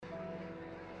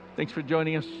Thanks for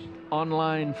joining us,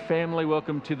 online family.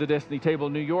 Welcome to the Destiny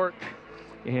Table New York.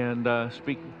 And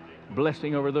speak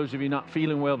blessing over those of you not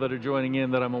feeling well that are joining in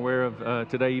that I'm aware of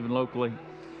today, even locally.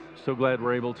 So glad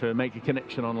we're able to make a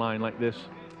connection online like this,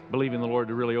 believing the Lord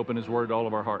to really open His Word to all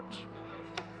of our hearts.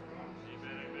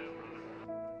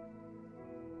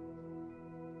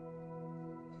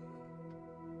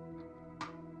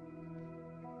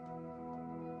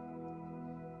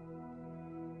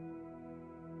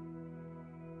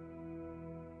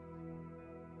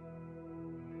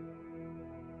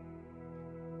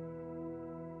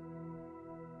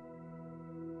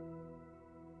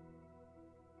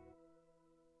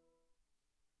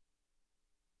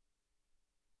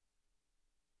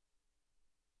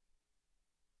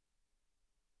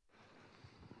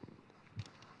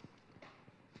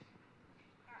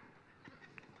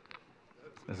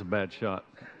 That's a bad shot.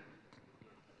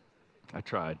 I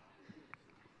tried.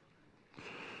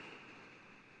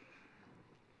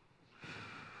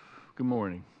 Good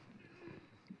morning.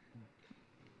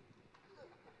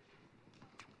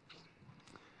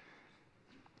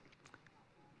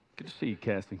 Good to see you,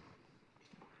 Cassie.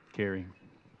 Carrie.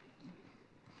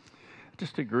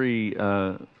 Just agree,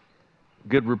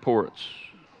 good reports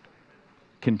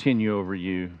continue over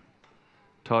you.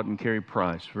 Todd and Carrie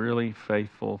Price, really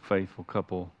faithful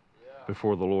couple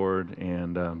before the Lord,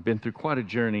 and been through quite a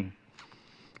journey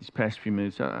these past few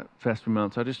months.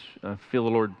 I just feel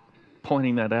the Lord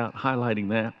pointing that out, highlighting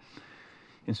that.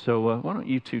 And so why don't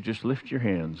you two just lift your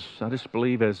hands? I just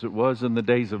believe as it was in the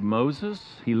days of Moses,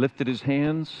 he lifted his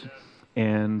hands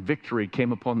and victory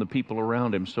came upon the people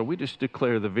around him. So we just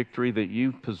declare the victory that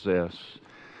you possess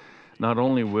not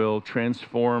only will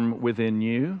transform within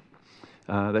you,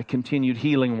 that continued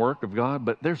healing work of God,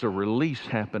 but there's a release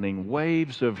happening,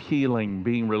 waves of healing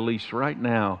being released right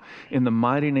now in the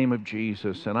mighty name of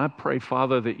Jesus. And I pray,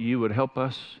 Father, that you would help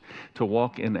us to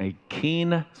walk in a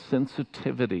keen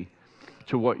sensitivity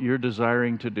to what you're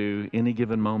desiring to do any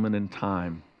given moment in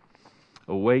time.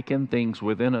 Awaken things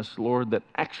within us, Lord, that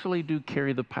actually do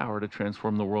carry the power to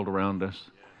transform the world around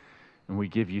us. And we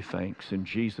give you thanks in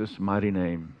Jesus' mighty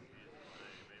name.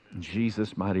 In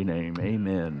Jesus' mighty name,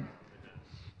 amen.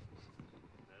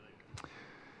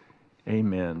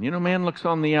 Amen. You know, man looks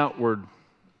on the outward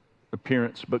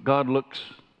appearance, but God looks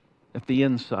at the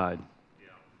inside.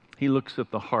 He looks at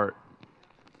the heart.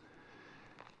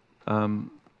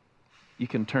 You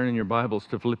can turn in your Bibles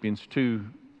to Philippians 2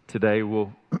 today.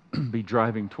 We'll be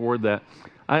driving toward that.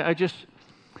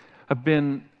 I've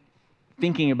been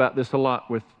thinking about this a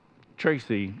lot with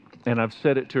Tracy, and I've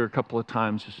said it to her a couple of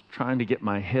times, just trying to get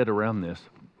my head around this.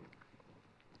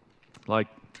 Like,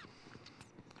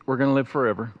 we're going to live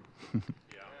forever.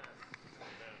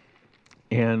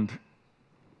 And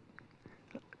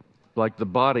like the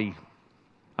body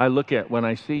I look at when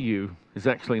I see you is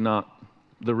actually not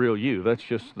the real you. That's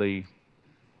just the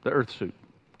earth suit.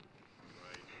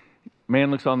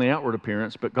 Man looks on the outward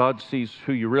appearance, but God sees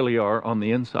who you really are on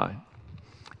the inside.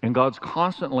 And God's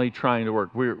constantly trying to work.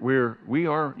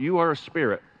 You are a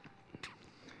spirit,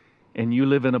 and you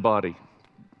live in a body.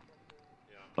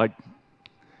 Like,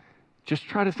 just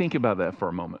try to think about that for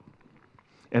a moment.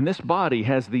 And this body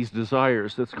has these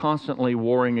desires that's constantly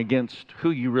warring against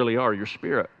who you really are, your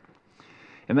spirit.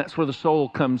 And that's where the soul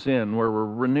comes in, where we're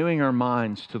renewing our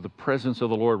minds to the presence of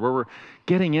the Lord, where we're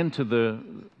getting into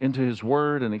His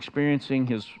Word and experiencing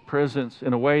His presence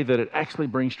in a way that it actually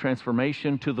brings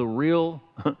transformation to the real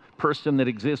person that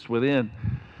exists within.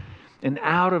 And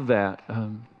out of that,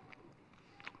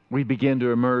 we begin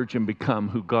to emerge and become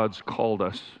who God's called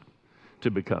us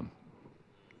to become.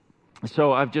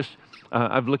 So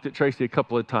I've looked at Tracy a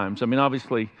couple of times. I mean,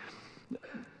 obviously,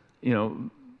 you know,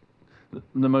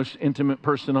 the most intimate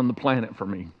person on the planet for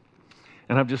me.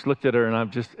 And I've just looked at her and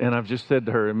I've just said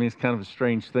to her, I mean, it's kind of a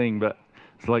strange thing, but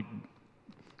it's like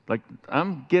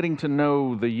I'm getting to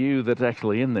know the you that's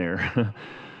actually in there.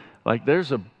 Like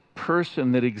there's a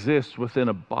person that exists within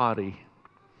a body.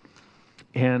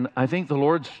 And I think the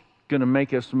Lord's going to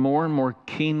make us more and more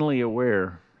keenly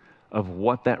aware of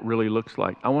what that really looks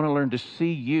like. I want to learn to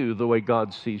see you the way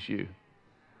God sees you.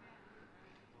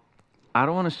 I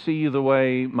don't want to see you the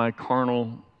way my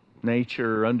carnal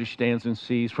nature understands and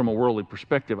sees from a worldly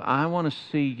perspective. I want to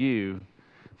see you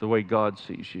the way God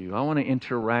sees you. I want to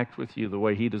interact with you the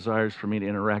way He desires for me to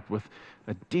interact, with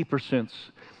a deeper sense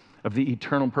of the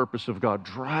eternal purpose of God,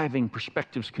 driving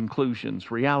perspectives, conclusions,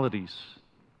 realities.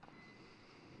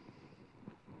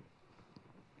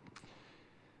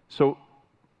 So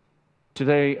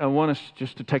today, I want us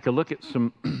just to take a look at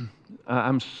some,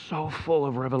 I'm so full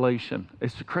of revelation.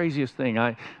 It's the craziest thing.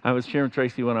 I was sharing with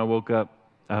Tracy when I woke up.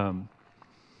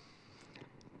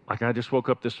 Like I just woke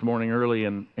up this morning early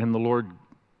and the Lord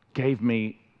gave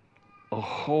me a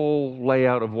whole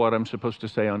layout of what I'm supposed to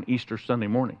say on Easter Sunday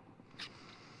morning.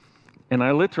 And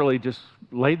I literally just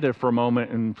laid there for a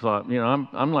moment and thought,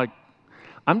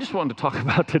 I'm just wanting to talk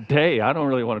about today. I don't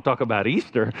really want to talk about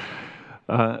Easter.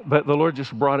 But the Lord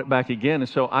just brought it back again. And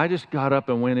so I just got up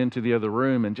and went into the other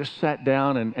room and just sat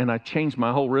down and I changed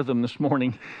my whole rhythm this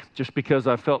morning just because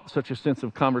I felt such a sense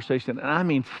of conversation. And I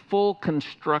mean, full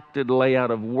constructed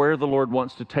layout of where the Lord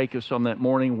wants to take us on that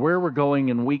morning, where we're going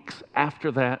in weeks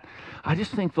after that. I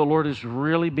just think the Lord is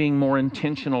really being more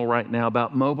intentional right now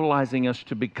about mobilizing us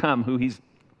to become who He's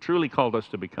truly called us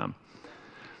to become.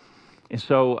 And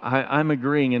so I'm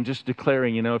agreeing and just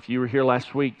declaring, if you were here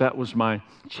last week, that was my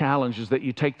challenge, is that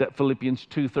you take that Philippians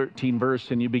 2:13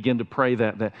 verse and you begin to pray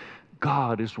that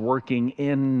God is working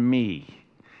in me.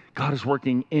 God is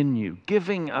working in you,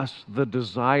 giving us the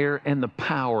desire and the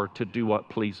power to do what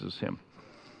pleases Him.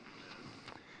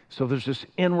 So there's this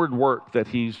inward work that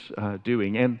He's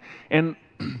doing. And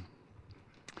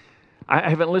I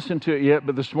haven't listened to it yet,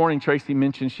 but this morning Tracy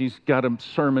mentioned she's got a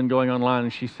sermon going online,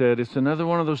 and she said it's another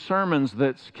one of those sermons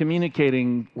that's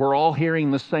communicating we're all hearing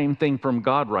the same thing from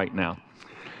God right now.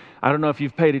 I don't know if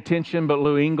you've paid attention, but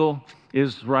Lou Engle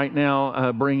is right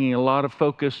now bringing a lot of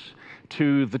focus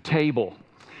to the table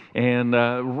and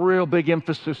real big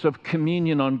emphasis of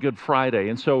communion on Good Friday.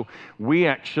 And so we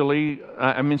actually,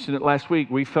 I mentioned it last week,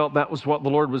 we felt that was what the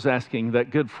Lord was asking,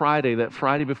 that Good Friday, that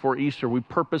Friday before Easter, we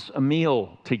purpose a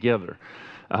meal together.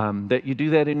 That you do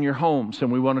that in your homes, and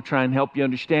we want to try and help you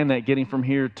understand that, getting from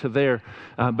here to there.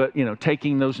 But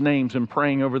taking those names and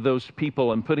praying over those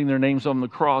people and putting their names on the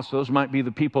cross, those might be the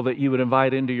people that you would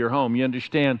invite into your home. You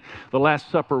understand the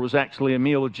Last Supper was actually a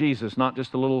meal with Jesus, not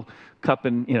just a little cup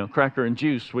and cracker and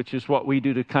juice, which is what we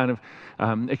do to kind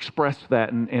of express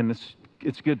that, and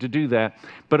it's good to do that,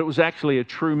 but it was actually a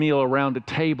true meal around a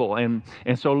table. And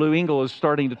so Lou Engle is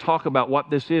starting to talk about what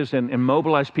this is and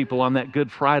mobilize people on that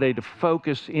Good Friday to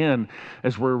focus in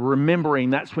as we're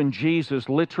remembering that's when Jesus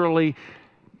literally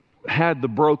had the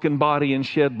broken body and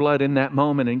shed blood in that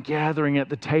moment, and gathering at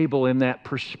the table in that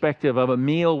perspective of a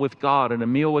meal with God and a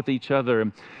meal with each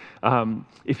other.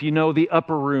 If you know the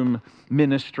Upper Room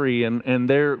ministry and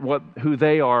who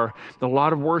they are, a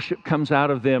lot of worship comes out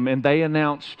of them, and they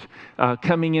announced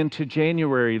coming into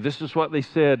January, this is what they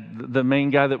said, the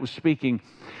main guy that was speaking.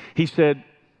 He said,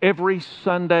 every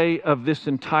Sunday of this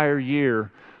entire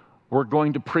year, we're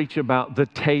going to preach about the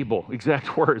table,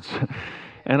 exact words.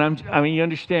 And you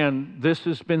understand, this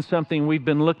has been something we've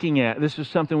been looking at. This is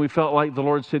something we felt like the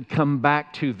Lord said, come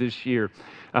back to this year.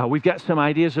 We've got some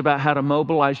ideas about how to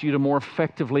mobilize you to more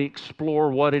effectively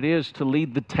explore what it is to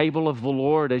lead the table of the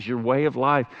Lord as your way of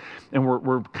life. And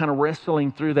we're kind of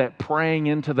wrestling through that, praying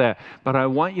into that. But I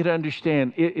want you to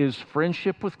understand, it is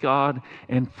friendship with God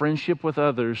and friendship with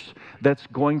others that's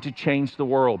going to change the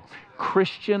world.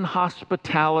 Christian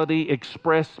hospitality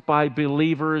expressed by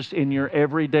believers in your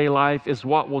everyday life is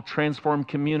what will transform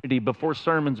community before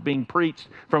sermons being preached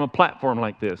from a platform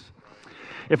like this.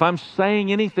 If I'm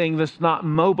saying anything that's not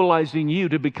mobilizing you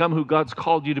to become who God's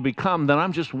called you to become, then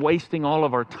I'm just wasting all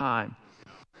of our time.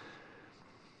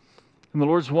 And the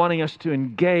Lord's wanting us to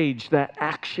engage that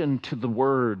action to the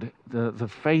Word, the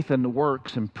faith and the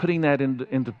works, and putting that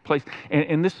into place.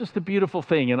 And this is the beautiful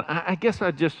thing. And I guess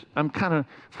I'm kind of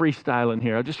freestyling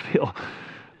here. I just feel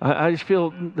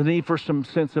the need for some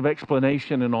sense of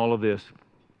explanation in all of this.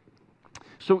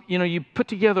 So, you put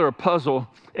together a puzzle,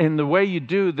 and the way you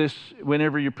do this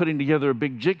whenever you're putting together a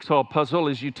big jigsaw puzzle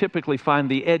is you typically find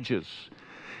the edges.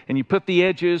 And you put the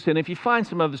edges, and if you find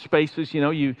some other spaces,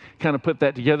 you kind of put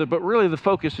that together. But really the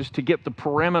focus is to get the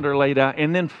perimeter laid out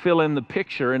and then fill in the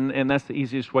picture, and that's the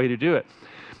easiest way to do it.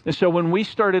 And so when we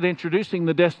started introducing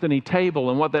the Destiny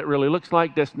Table and what that really looks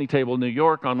like, Destiny Table New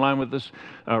York online with us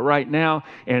right now,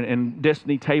 and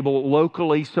Destiny Table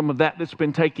locally, some of that's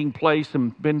been taking place,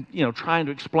 and been trying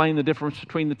to explain the difference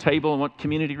between the table and what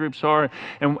community groups are.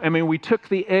 And we took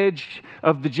the edge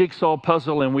of the jigsaw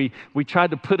puzzle and we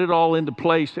tried to put it all into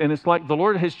place. And it's like the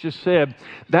Lord has just said,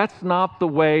 that's not the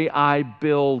way I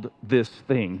build this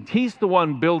thing. He's the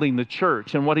one building the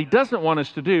church. And what He doesn't want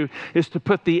us to do is to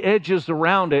put the edges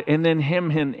around it and then hem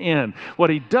him in. What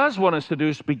He does want us to do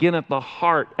is begin at the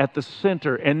heart, at the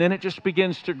center, and then it just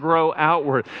begins to grow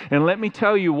outward. And let me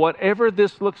tell you, whatever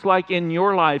this looks like in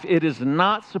your life, it is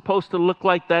not supposed to look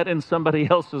like that in somebody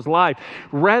else's life.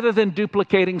 Rather than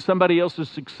duplicating somebody else's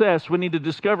success, we need to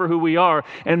discover who we are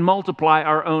and multiply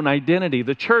our own identity.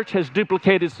 The church has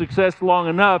duplicated success long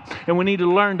enough, and we need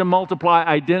to learn to multiply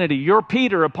identity. You're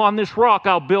Peter, upon this rock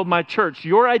I'll build my church.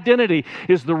 Your identity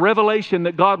is the revelation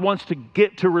that God wants to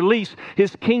get to release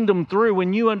His kingdom through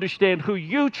when you understand who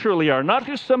you truly are, not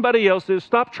who somebody else is.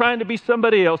 Stop trying to be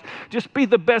somebody else. Just be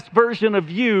the best version of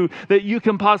you that you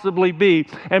can possibly be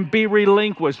and be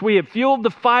relinquished. We have fueled the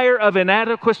fire of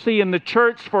inadequacy in the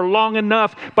church for long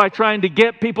enough by trying to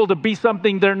get people to be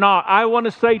something they're not. I want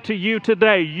to say to you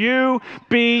today, you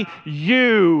be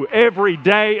you every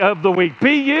day of the week.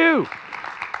 Be you.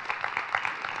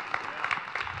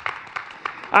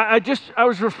 I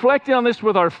was reflecting on this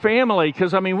with our family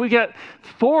because, we got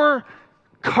 4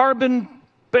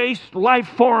 carbon-based life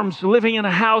forms living in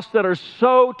a house that are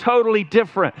so totally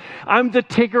different. I'm the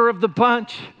Tigger of the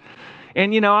bunch.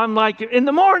 And, I'm like, in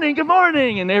the morning, good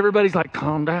morning. And everybody's like,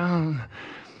 calm down.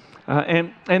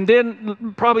 And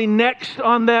then probably next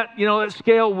on that, that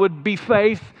scale would be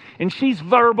Faith. And she's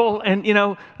verbal and,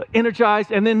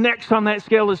 energized. And then next on that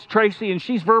scale is Tracy, and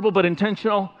she's verbal but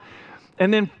intentional.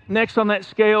 And then next on that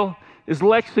scale is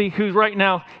Lexi, who right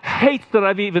now hates that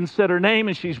I've even said her name,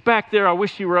 and she's back there. I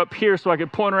wish she were up here so I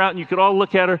could point her out and you could all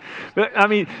look at her. But,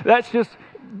 that's just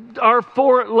our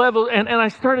 4 levels. And I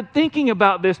started thinking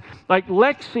about this. Like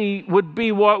Lexi would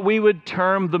be what we would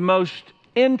term the most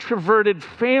introverted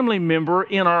family member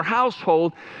in our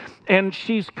household. And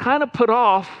she's kind of put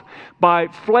off by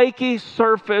flaky,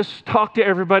 surface, talk to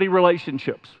everybody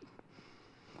relationships.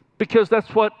 Because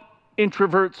that's what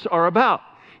introverts are about.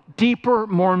 Deeper,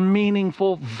 more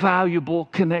meaningful, valuable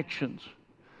connections.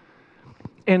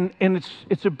 And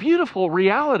it's a beautiful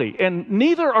reality. And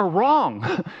neither are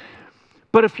wrong.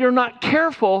 But if you're not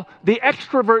careful, the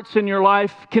extroverts in your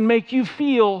life can make you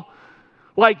feel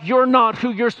like you're not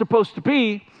who you're supposed to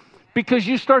be, because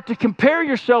you start to compare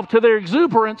yourself to their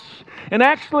exuberance, and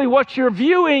actually what you're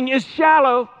viewing is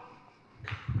shallow.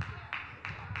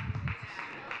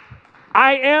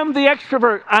 I am the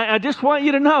extrovert. I just want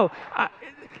you to know.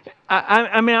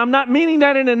 I'm not meaning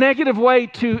that in a negative way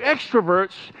to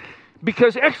extroverts,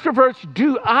 because extroverts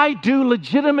I do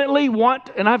legitimately want,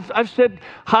 and I've said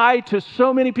hi to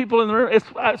so many people in the room.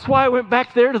 That's why I went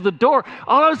back there to the door.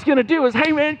 All I was going to do is,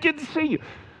 hey man, good to see you.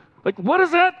 Like, what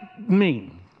does that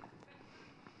mean?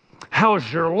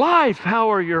 How's your life?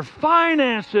 How are your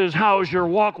finances? How's your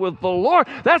walk with the Lord?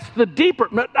 That's the deeper.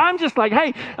 I'm just like,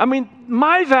 hey,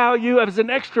 my value as an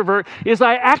extrovert is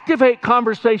I activate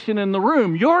conversation in the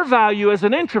room. Your value as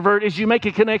an introvert is you make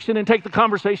a connection and take the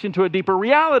conversation to a deeper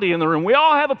reality in the room. We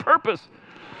all have a purpose.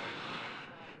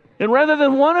 And rather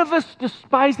than one of us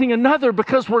despising another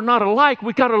because we're not alike,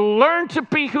 we've got to learn to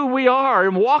be who we are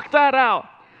and walk that out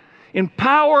in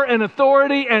power and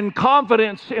authority and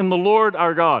confidence in the Lord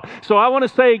our God. So I want to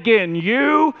say again,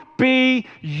 you be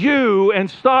you and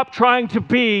stop trying to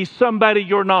be somebody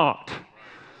you're not.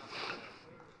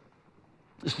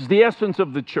 This is the essence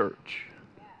of the church.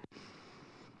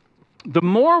 The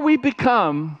more we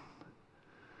become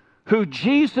who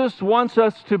Jesus wants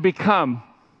us to become,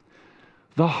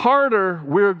 the harder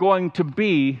we're going to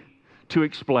be to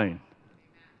explain.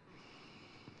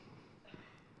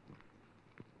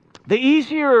 The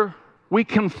easier we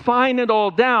confine it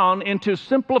all down into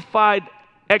simplified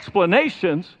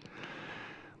explanations,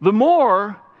 the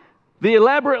more the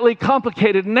elaborately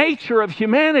complicated nature of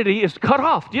humanity is cut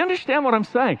off. Do you understand what I'm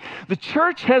saying? The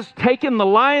church has taken the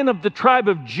Lion of the tribe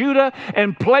of Judah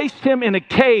and placed him in a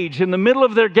cage in the middle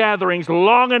of their gatherings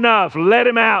long enough. Let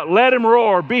him out. Let him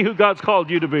roar. Be who God's called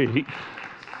you to be.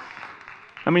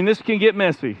 This can get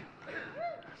messy.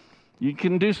 You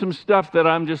can do some stuff that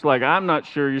I'm just like, I'm not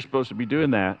sure you're supposed to be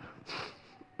doing that.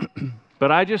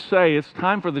 But I just say it's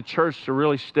time for the church to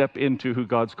really step into who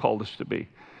God's called us to be.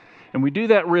 And we do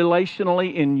that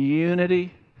relationally in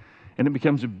unity, and it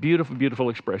becomes a beautiful,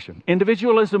 beautiful expression.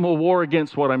 Individualism will war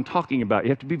against what I'm talking about. You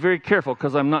have to be very careful,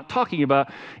 because I'm not talking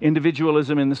about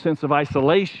individualism in the sense of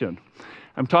isolation.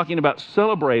 I'm talking about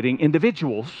celebrating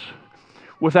individuals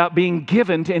without being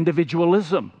given to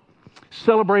individualism.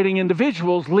 Celebrating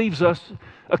individuals leaves us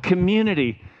a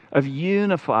community of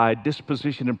unified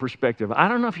disposition and perspective. I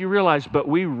don't know if you realize, but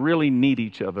we really need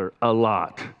each other a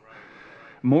lot.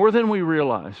 More than we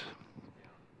realize.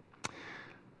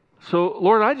 So,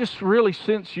 Lord, I just really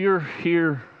sense you're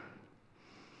here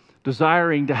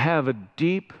desiring to have a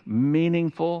deep,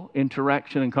 meaningful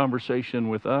interaction and conversation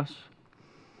with us,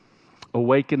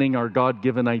 awakening our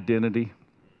God-given identity.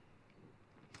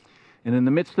 And in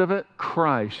the midst of it,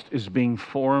 Christ is being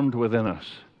formed within us.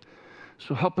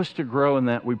 So help us to grow in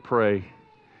that, we pray.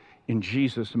 In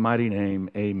Jesus' mighty name,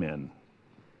 amen.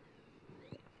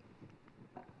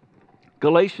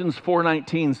 Galatians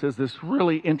 4:19 says this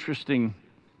really interesting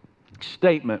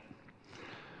statement.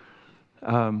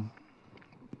 And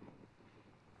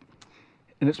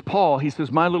it's Paul. He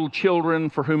says, "My little children,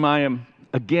 for whom I am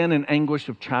again in anguish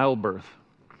of childbirth."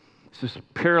 It's this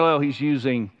parallel he's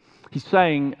using. He's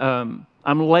saying, I'm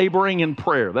laboring in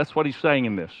prayer. That's what he's saying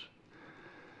in this.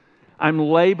 I'm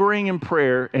laboring in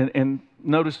prayer, and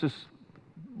notice this.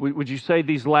 Would you say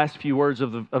these last few words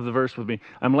of the verse with me?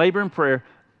 I'm laboring in prayer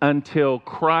until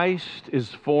Christ is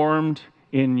formed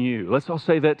in you. Let's all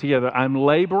say that together. I'm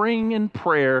laboring in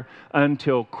prayer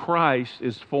until Christ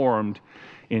is formed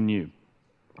in you.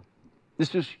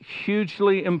 This is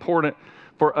hugely important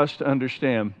for us to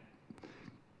understand,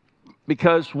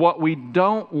 because what we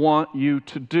don't want you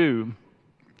to do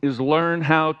is learn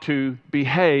how to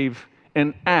behave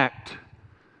and act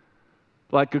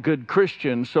like a good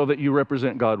Christian so that you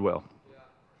represent God well.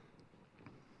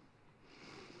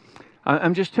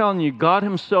 I'm just telling you, God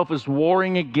himself is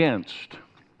warring against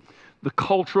the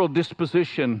cultural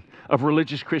disposition of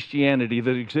religious Christianity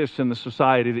that exists in the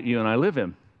society that you and I live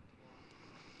in.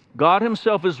 God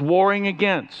himself is warring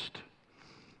against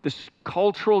this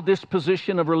cultural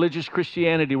disposition of religious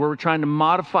Christianity where we're trying to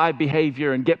modify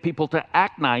behavior and get people to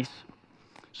act nice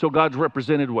so God's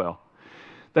represented well.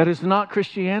 That is not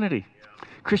Christianity.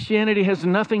 Christianity has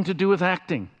nothing to do with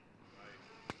acting.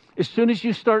 As soon as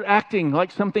you start acting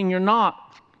like something you're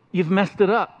not, you've messed it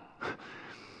up.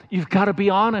 You've got to be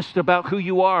honest about who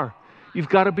you are. You've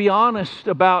got to be honest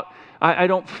about, I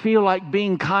don't feel like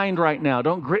being kind right now.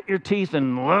 Don't grit your teeth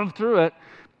and live through it.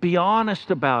 Be honest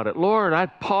about it. Lord, I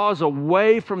pause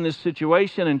away from this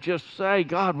situation and just say,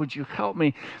 God, would you help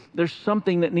me? There's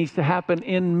something that needs to happen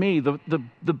in me.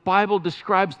 The Bible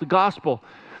describes the gospel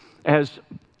as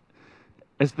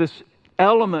this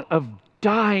element of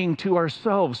dying to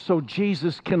ourselves so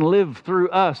Jesus can live through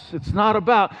us. It's not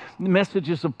about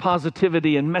messages of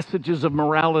positivity and messages of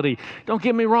morality. Don't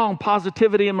get me wrong,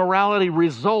 positivity and morality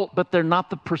result, but they're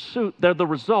not the pursuit. They're the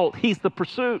result. He's the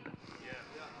pursuit.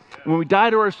 When we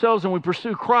die to ourselves and we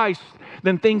pursue Christ,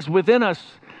 then things within us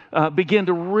begin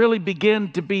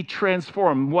to be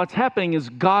transformed. What's happening is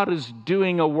God is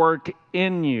doing a work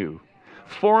in you,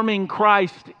 forming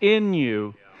Christ in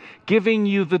you, giving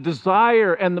you the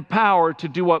desire and the power to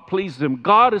do what pleases him.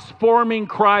 God is forming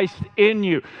Christ in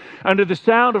you. Under the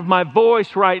sound of my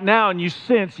voice right now, and you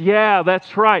sense, yeah,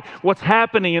 that's right, what's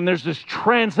happening, and there's this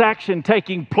transaction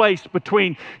taking place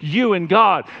between you and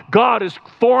God. God is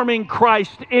forming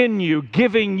Christ in you,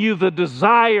 giving you the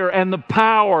desire and the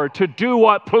power to do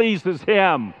what pleases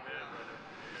him.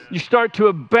 You start to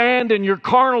abandon your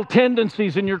carnal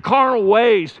tendencies and your carnal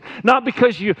ways, not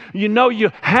because you know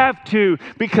you have to,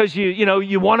 because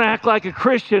you want to act like a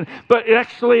Christian, but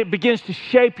it begins to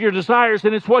shape your desires,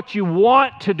 and it's what you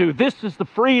want to do. This is the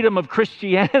freedom of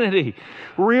Christianity.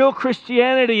 Real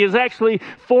Christianity is actually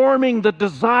forming the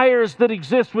desires that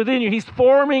exist within you. He's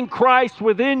forming Christ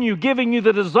within you, giving you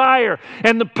the desire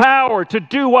and the power to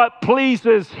do what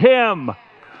pleases him.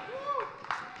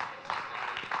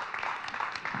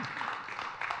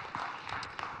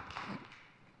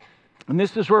 And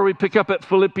this is where we pick up at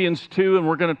Philippians 2, and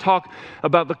we're going to talk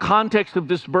about the context of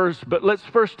this verse. But let's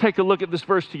first take a look at this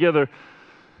verse together.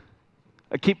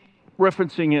 I keep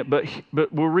referencing it,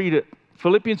 but we'll read it.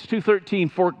 Philippians 2:13,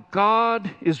 for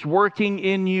God is working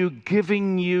in you,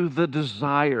 giving you the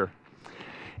desire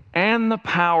and the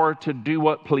power to do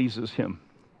what pleases him.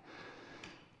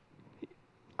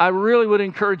 I really would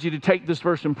encourage you to take this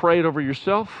verse and pray it over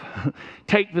yourself.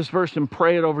 Take this verse and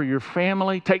pray it over your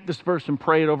family. Take this verse and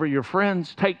pray it over your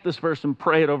friends. Take this verse and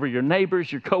pray it over your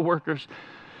neighbors, your coworkers.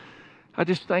 I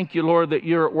just thank you, Lord, that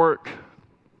you're at work.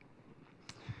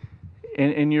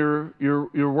 And you're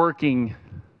working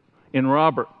in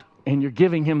Robert, and you're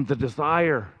giving him the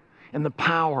desire and the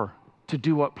power to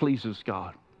do what pleases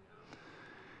God.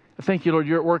 I thank you, Lord,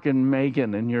 you're at work in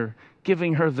Megan, and you're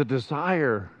giving her the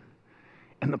desire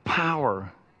and the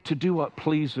power to do what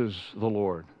pleases the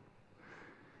Lord.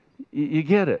 You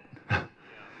get it?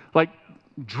 Like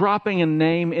dropping a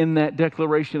name in that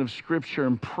declaration of Scripture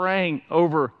and praying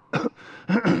over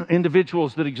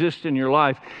individuals that exist in your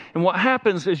life. And what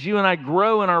happens is you and I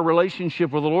grow in our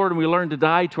relationship with the Lord, and we learn to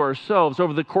die to ourselves.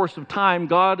 Over the course of time,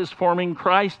 God is forming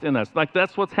Christ in us. Like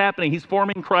that's what's happening. He's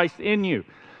forming Christ in you.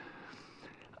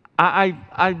 I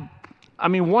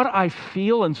mean, what I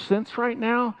feel and sense right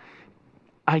now,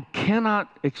 I cannot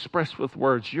express with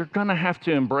words. You're going to have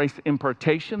to embrace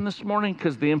impartation this morning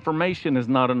because the information is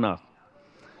not enough.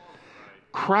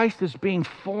 Christ is being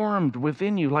formed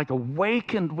within you, like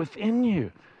awakened within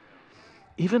you.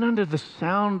 Even under the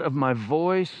sound of my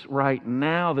voice right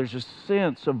now, there's a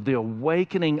sense of the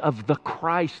awakening of the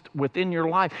Christ within your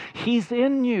life. He's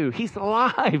in you. He's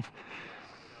alive.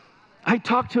 I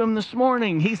talked to him this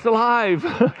morning. He's alive.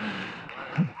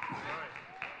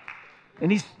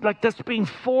 And he's like, that's being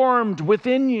formed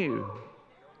within you.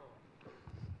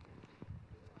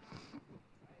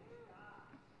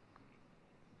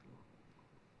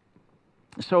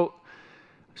 So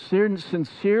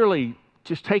sincerely,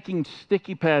 just taking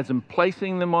sticky pads and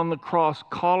placing them on the cross,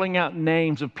 calling out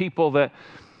names of people that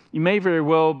you may very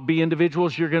well be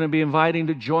individuals you're going to be inviting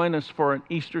to join us for an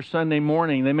Easter Sunday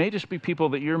morning. They may just be people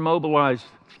that you're mobilized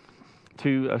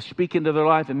to speak into their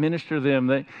life and minister to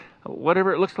them,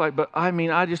 whatever it looks like. But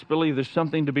I just believe there's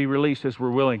something to be released as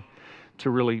we're willing to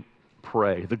really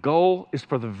pray. The goal is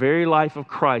for the very life of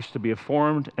Christ to be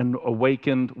formed and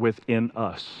awakened within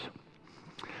us.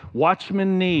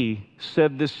 Watchman Nee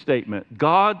said this statement: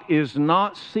 God is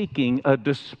not seeking a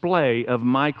display of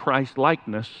my Christ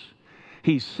likeness.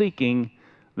 He's seeking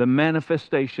the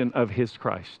manifestation of His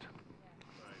Christ.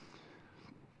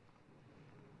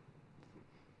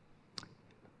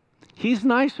 He's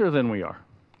nicer than we are.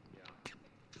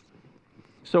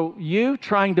 So you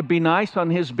trying to be nice on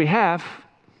His behalf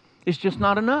is just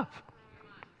not enough.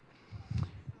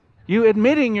 You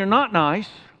admitting you're not nice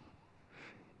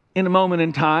in a moment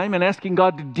in time and asking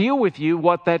God to deal with you,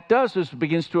 what that does is it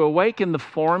begins to awaken the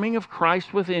forming of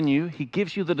Christ within you. He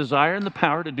gives you the desire and the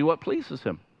power to do what pleases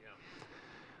Him. Yeah.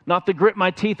 Not to grit my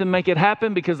teeth and make it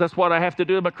happen because that's what I have to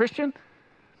do as a Christian,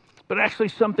 but actually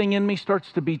something in me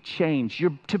starts to be changed.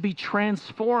 You're to be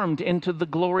transformed into the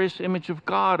glorious image of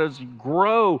God. As you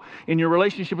grow in your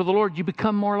relationship with the Lord, you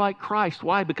become more like Christ.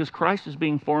 Why? Because Christ is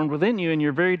being formed within you and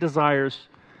your very desires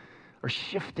are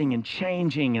shifting and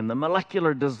changing, and the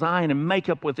molecular design and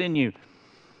makeup within you,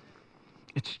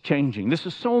 it's changing. This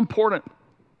is so important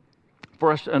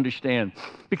for us to understand,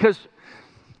 because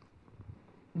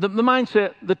the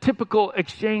mindset, the typical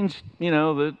exchange,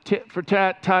 the tit for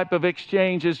tat type of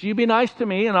exchange is, you be nice to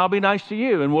me and I'll be nice to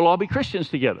you and we'll all be Christians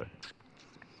together,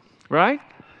 right?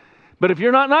 But if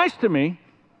you're not nice to me,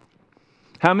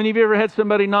 how many of you ever had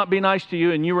somebody not be nice to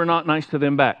you and you were not nice to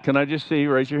them back? Can I just see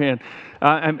you raise your hand?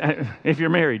 If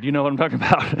you're married, you know what I'm talking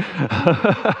about.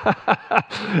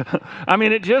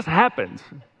 It just happens.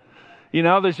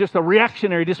 There's just a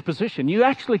reactionary disposition. You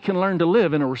actually can learn to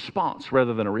live in a response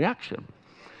rather than a reaction.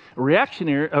 A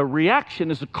reaction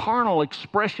is a carnal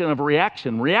expression of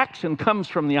reaction. Reaction comes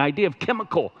from the idea of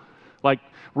chemical. Like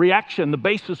reaction, the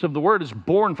basis of the word is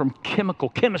born from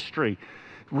chemistry.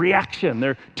 Reaction,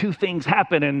 there two things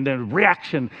happen and the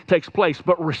reaction takes place.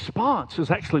 But response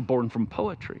is actually born from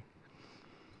poetry.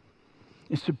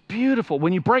 It's beautiful.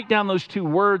 When you break down those two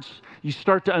words, you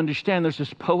start to understand there's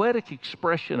this poetic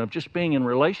expression of just being in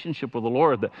relationship with the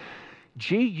Lord. That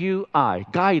G-U-I,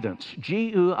 guidance,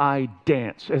 G-U-I,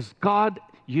 dance. As God,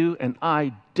 you, and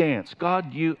I dance.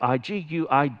 God, you, I,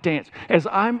 G-U-I, dance. As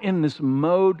I'm in this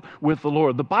mode with the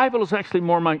Lord. The Bible is actually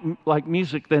more like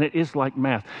music than it is like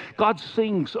math. God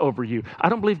sings over you. I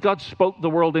don't believe God spoke the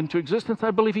world into existence.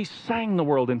 I believe He sang the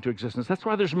world into existence. That's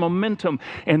why there's momentum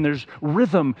and there's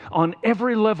rhythm on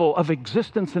every level of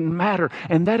existence and matter.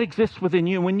 And that exists within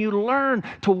you. When you learn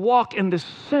to walk in this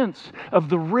sense of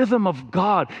the rhythm of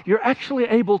God, you're actually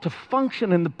able to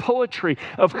function in the poetry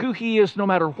of who He is no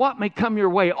matter what may come your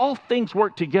way. All things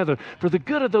work together for the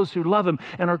good of those who love Him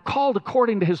and are called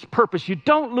according to His purpose. You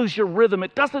don't lose your rhythm.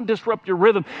 It doesn't disrupt your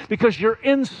rhythm because you're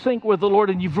in sync with the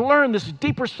Lord and you've learned this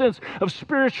deeper sense of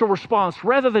spiritual response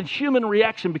rather than human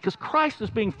reaction, because Christ is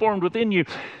being formed within you,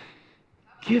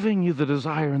 giving you the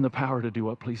desire and the power to do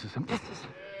what pleases Him.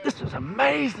 This is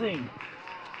amazing.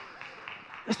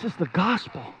 This is the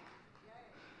gospel.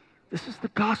 This is the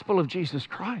gospel of Jesus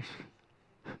Christ.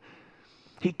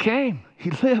 He came.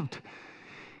 He lived.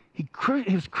 He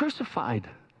was crucified,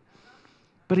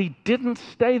 but He didn't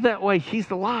stay that way. He's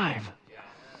alive,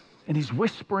 and He's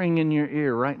whispering in your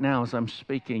ear right now as I'm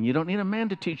speaking. You don't need a man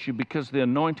to teach you because the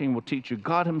anointing will teach you.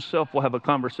 God Himself will have a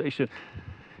conversation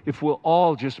if we'll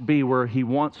all just be where He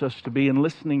wants us to be and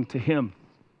listening to Him.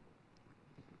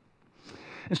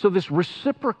 And so this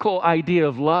reciprocal idea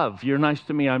of love, you're nice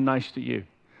to me, I'm nice to you,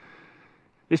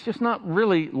 it's just not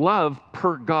really love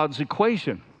per God's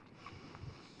equation.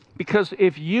 Because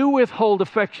if you withhold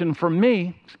affection from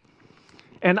me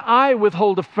and I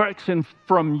withhold affection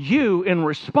from you in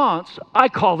response, I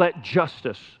call that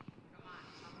justice.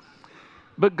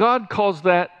 But God calls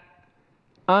that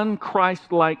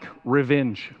un-Christ-like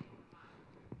revenge.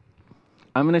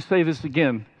 I'm going to say this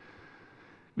again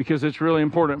because it's really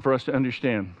important for us to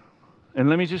understand. And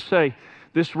let me just say,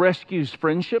 this rescues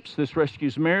friendships, this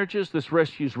rescues marriages, this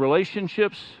rescues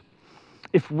relationships.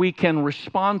 If we can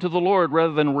respond to the Lord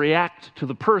rather than react to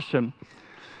the person.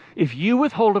 If you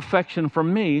withhold affection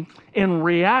from me, in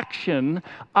reaction,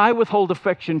 I withhold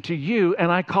affection to you,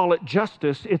 and I call it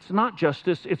justice. It's not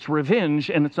justice, it's revenge,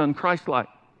 and it's un-Christ-like.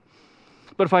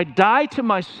 But if I die to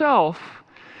myself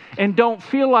and don't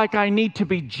feel like I need to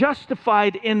be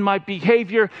justified in my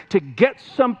behavior to get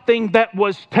something that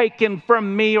was taken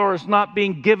from me or is not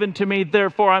being given to me.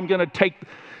 Therefore, I'm going to take.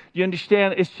 You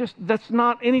understand? It's just, that's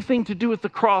not anything to do with the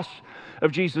cross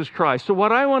of Jesus Christ. So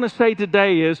what I want to say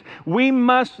today is we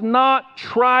must not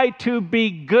try to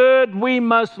be good. We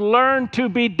must learn to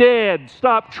be dead.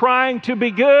 Stop trying to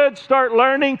be good. Start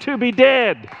learning to be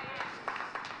dead.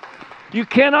 You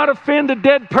cannot offend a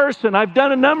dead person. I've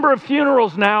done a number of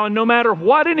funerals now, and no matter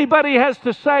what anybody has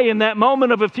to say in that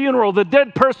moment of a funeral, the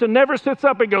dead person never sits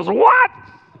up and goes, "What?"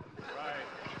 Right.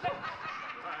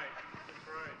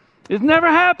 It's never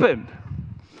happened.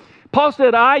 Paul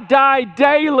said, "I die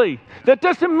daily." That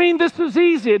doesn't mean this is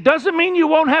easy. It doesn't mean you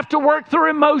won't have to work through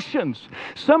emotions.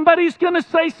 Somebody's going to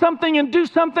say something and do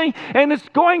something, and it's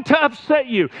going to upset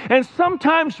you. And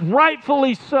sometimes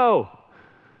rightfully so,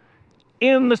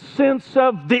 in the sense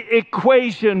of the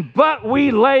equation. But we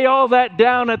lay all that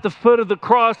down at the foot of the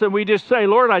cross, and we just say,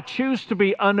 "Lord, I choose to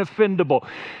be unoffendable."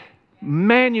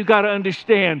 Man, you got to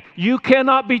understand, you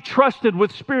cannot be trusted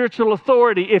with spiritual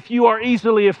authority if you are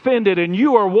easily offended, and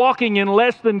you are walking in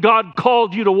less than God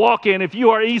called you to walk in if you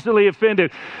are easily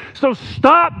offended. So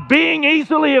stop being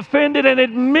easily offended and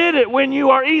admit it when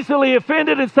you are easily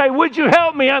offended and say, "Would you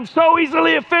help me? I'm so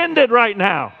easily offended right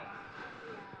now."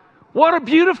 What a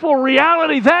beautiful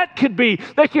reality that could be.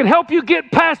 That can help you get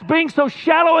past being so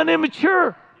shallow and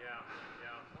immature.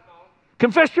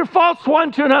 Confess your faults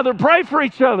one to another. Pray for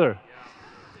each other.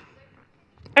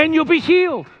 And you'll be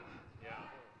healed.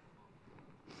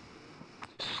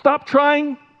 Stop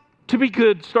trying to be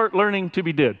good. Start learning to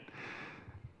be dead.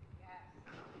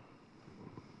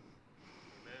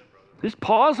 Just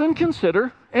pause and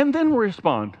consider and then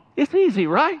respond. It's easy,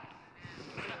 right?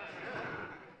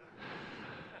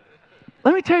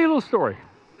 Let me tell you a little story.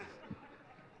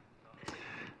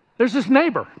 There's this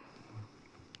neighbor,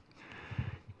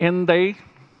 and they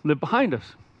live behind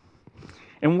us.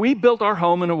 And we built our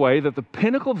home in a way that the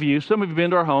pinnacle view, some of you have been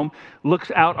to our home,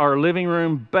 looks out our living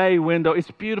room, bay window.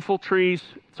 It's beautiful trees.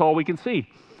 It's all we can see.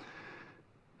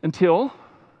 Until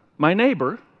my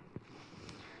neighbor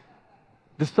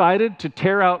decided to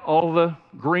tear out all the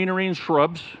greenery and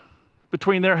shrubs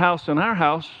between their house and our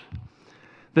house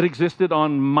that existed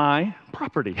on my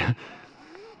property.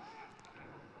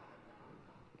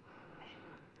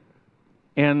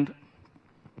 And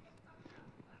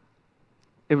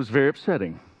it was very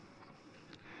upsetting.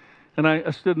 And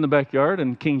I stood in the backyard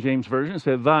in King James Version and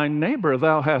said, "Thy neighbor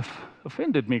thou hast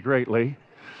offended me greatly."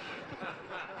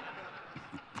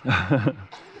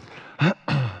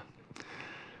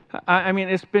 I mean,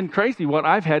 it's been crazy what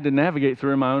I've had to navigate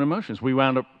through in my own emotions. We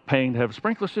wound up paying to have a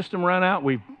sprinkler system run out.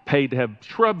 We paid to have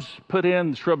shrubs put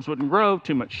in. The shrubs wouldn't grow,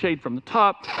 too much shade from the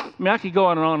top. I mean, I could go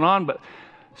on and on, but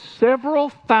several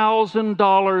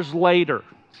 $1,000s later,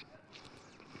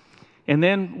 and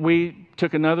then we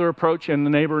took another approach, and the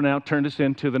neighbor now turned us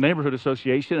into the neighborhood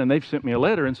association, and they've sent me a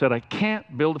letter and said I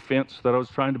can't build a fence that I was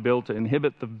trying to build to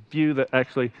inhibit the view that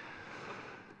actually...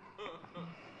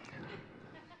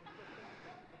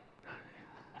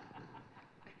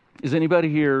 Is anybody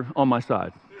here on my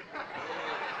side?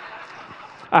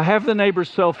 I have the neighbor's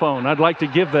cell phone. I'd like to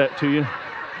give that to you.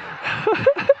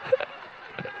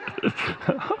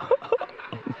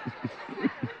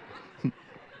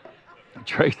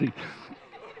 Tracy,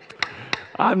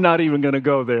 I'm not even going to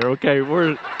go there, okay?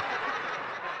 We're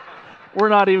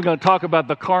not even going to talk about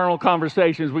the carnal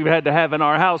conversations we've had to have in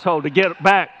our household to get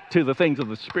back to the things of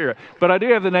the Spirit. But I do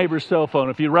have the neighbor's cell phone.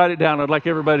 If you write it down, I'd like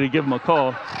everybody to give him a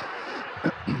call.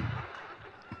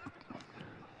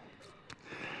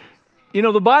 You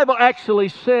know, the Bible actually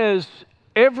says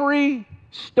every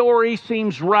story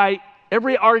seems right,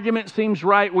 every argument seems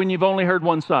right when you've only heard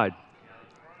one side.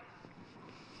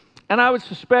 And I would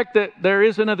suspect that there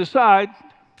is another side.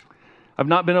 I've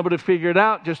not been able to figure it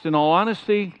out, just in all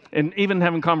honesty, and even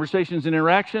having conversations and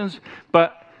interactions.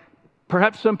 But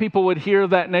perhaps some people would hear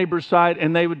that neighbor's side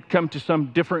and they would come to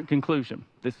some different conclusion.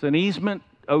 It's an easement.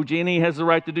 OG&E has the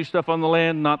right to do stuff on the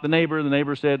land, not the neighbor. The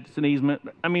neighbor said it's an easement.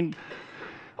 I mean,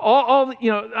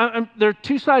 there are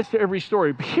two sides to every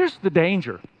story. But here's the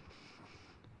danger.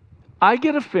 I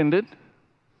get offended,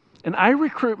 and I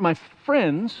recruit my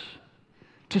friends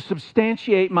to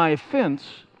substantiate my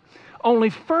offense,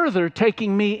 only further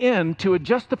taking me into a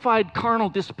justified carnal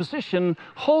disposition,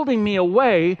 holding me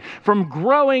away from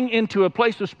growing into a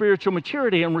place of spiritual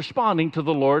maturity and responding to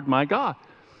the Lord my God.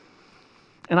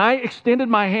 And I extended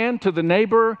my hand to the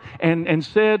neighbor and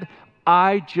said,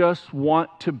 "I just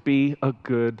want to be a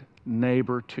good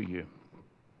neighbor to you."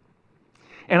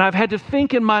 And I've had to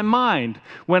think in my mind,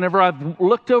 whenever I've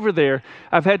looked over there,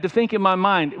 I've had to think in my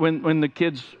mind, when the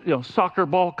kids, soccer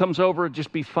ball comes over, it'd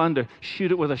just be fun to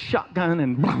shoot it with a shotgun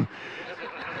and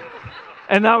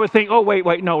and I would think, oh,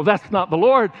 wait, no, that's not the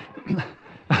Lord.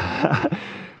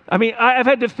 I mean, I've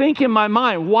had to think in my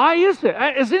mind, why is it?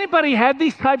 Has anybody had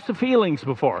these types of feelings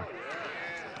before?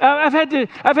 I've had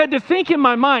to think in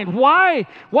my mind, why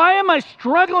am I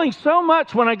struggling so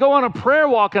much when I go on a prayer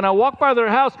walk and I walk by their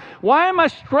house? Why am I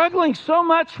struggling so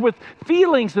much with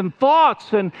feelings and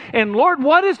thoughts? And Lord,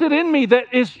 what is it in me that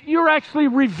you're actually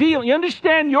revealing? You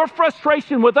understand, your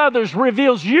frustration with others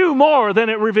reveals you more than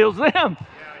it reveals them.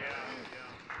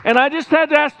 And I just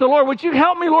had to ask the Lord, would you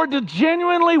help me, Lord, to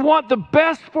genuinely want the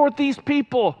best for these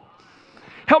people?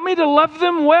 Help me to love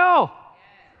them well.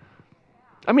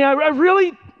 I mean, I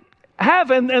really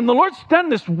have, and the Lord's done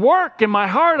this work in my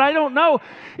heart. I don't know.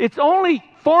 It's only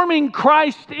forming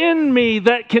Christ in me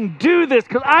that can do this,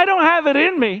 because I don't have it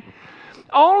in me.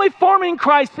 Only forming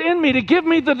Christ in me to give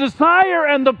me the desire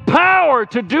and the power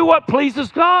to do what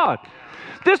pleases God.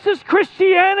 This is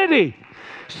Christianity.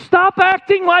 Stop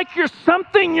acting like you're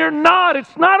something you're not.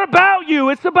 It's not about you.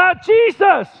 It's about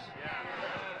Jesus.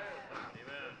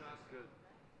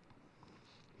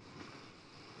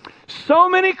 So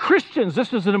many Christians,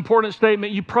 this is an important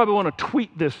statement. You probably want to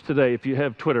tweet this today if you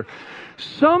have Twitter.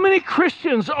 So many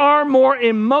Christians are more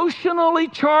emotionally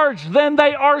charged than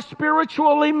they are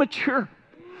spiritually mature.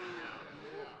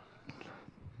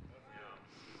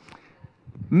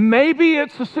 Maybe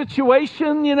it's a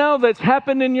situation, that's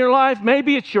happened in your life.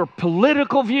 Maybe it's your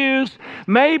political views.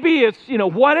 Maybe it's,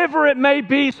 whatever it may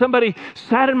be. Somebody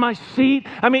sat in my seat.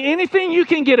 I mean, anything you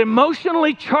can get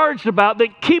emotionally charged about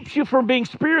that keeps you from being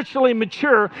spiritually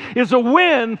mature is a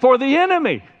win for the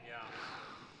enemy.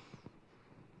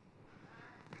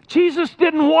 Jesus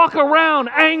didn't walk around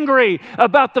angry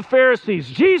about the Pharisees.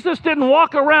 Jesus didn't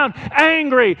walk around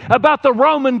angry about the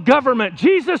Roman government.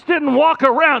 Jesus didn't walk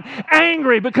around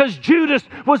angry because Judas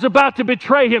was about to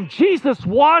betray him. Jesus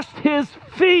washed his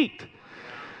feet.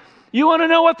 You want to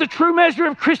know what the true measure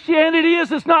of Christianity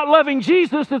is? It's not loving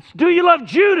Jesus. It's, do you love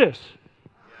Judas?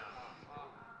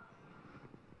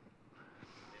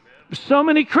 So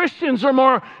many Christians are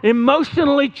more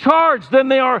emotionally charged than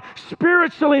they are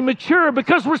spiritually mature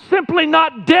because we're simply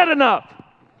not dead enough.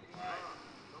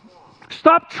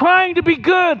 Stop trying to be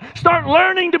good. Start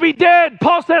learning to be dead.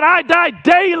 Paul said, I die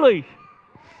daily.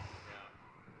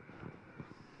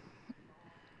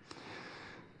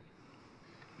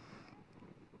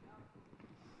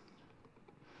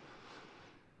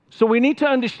 So we need to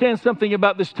understand something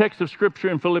about this text of Scripture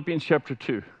in Philippians chapter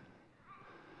 2.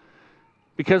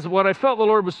 Because what I felt the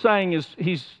Lord was saying is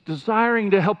He's desiring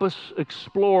to help us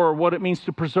explore what it means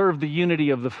to preserve the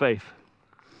unity of the faith.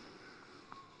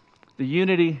 The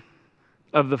unity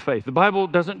of the faith. The Bible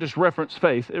doesn't just reference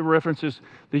faith, it references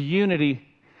the unity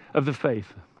of the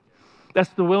faith. That's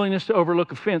the willingness to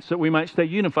overlook offense that we might stay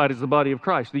unified as the body of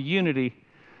Christ. The unity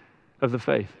of the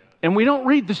faith. And we don't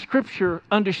read the Scripture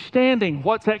understanding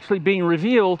what's actually being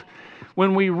revealed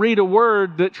when we read a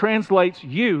word that translates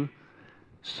you.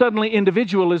 Suddenly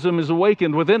individualism is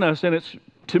awakened within us, and it's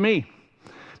to me.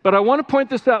 But I want to point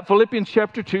this out. Philippians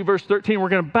chapter 2, verse 13. We're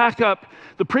going to back up.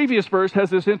 The previous verse has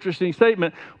this interesting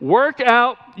statement. Work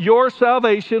out your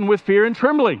salvation with fear and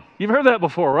trembling. You've heard that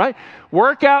before, right?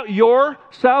 Work out your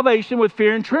salvation with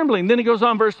fear and trembling. Then he goes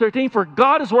on, verse 13. For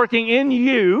God is working in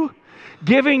you,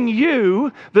 giving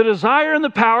you the desire and the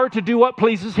power to do what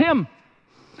pleases Him.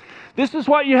 This is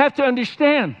what you have to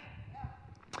understand.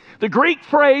 The Greek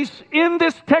phrase in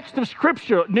this text of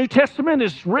Scripture, New Testament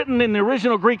is written in the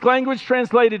original Greek language,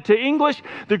 translated to English.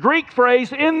 The Greek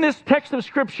phrase in this text of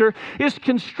Scripture is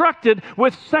constructed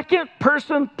with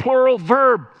second-person plural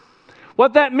verb.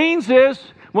 What that means is,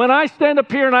 when I stand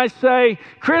up here and I say,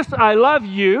 Chris, I love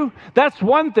you, that's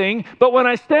one thing. But when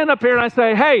I stand up here and I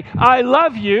say, hey, I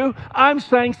love you, I'm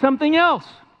saying something else.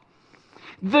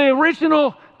 The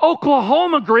original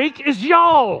Oklahoma Greek is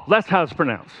y'all. That's how it's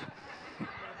pronounced.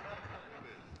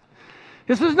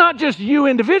 This is not just you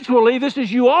individually, this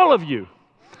is you, all of you.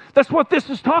 That's what this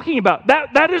is talking about.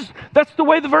 That's the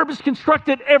way the verb is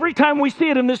constructed every time we see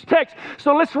it in this text.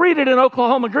 So let's read it in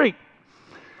Oklahoma Greek.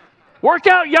 Work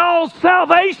out y'all's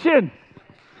salvation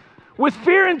with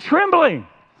fear and trembling.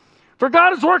 For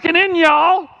God is working in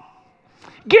y'all,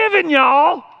 giving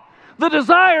y'all the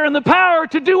desire and the power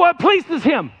to do what pleases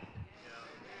Him.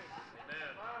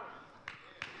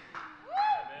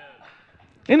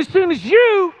 And as soon as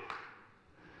you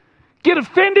get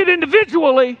offended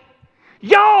individually,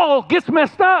 y'all gets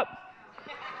messed up.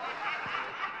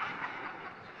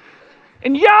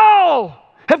 And y'all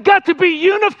have got to be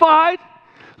unified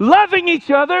loving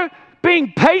each other,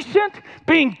 being patient,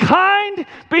 being kind,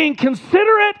 being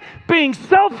considerate, being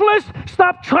selfless.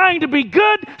 Stop trying to be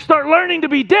good. Start learning to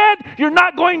be dead. You're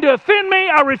not going to offend me.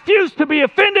 I refuse to be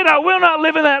offended. I will not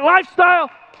live in that lifestyle.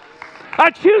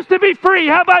 I choose to be free.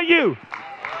 How about you?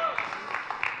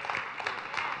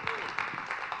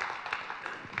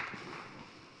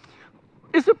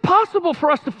 Is it possible for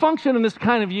us to function in this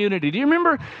kind of unity? Do you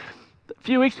remember a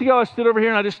few weeks ago I stood over here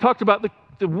and I just talked about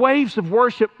the waves of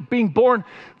worship being born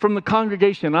from the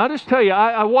congregation? And I'll just tell you,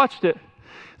 I watched it.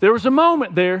 There was a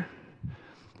moment there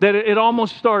that it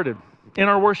almost started in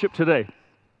our worship today.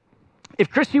 If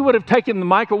Christy would have taken the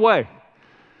mic away,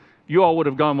 you all would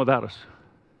have gone without us.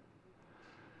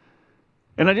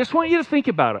 And I just want you to think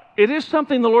about it. It is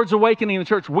something the Lord's awakening in the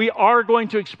church. We are going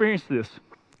to experience this.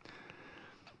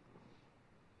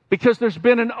 Because there's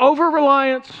been an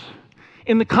over-reliance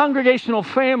in the congregational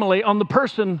family on the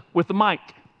person with the mic.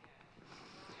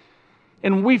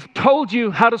 And we've told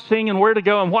you how to sing and where to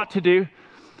go and what to do.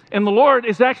 And the Lord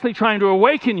is actually trying to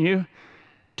awaken you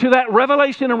to that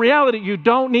revelation and reality. You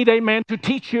don't need a man to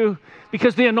teach you,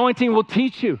 because the anointing will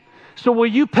teach you. So will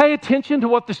you pay attention to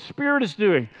what the Spirit is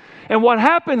doing? And what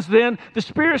happens then, the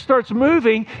Spirit starts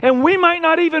moving, and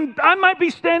I might be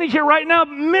standing here right now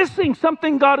missing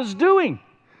something God is doing.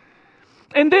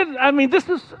 And then, I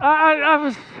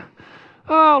was,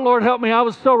 oh, Lord help me, I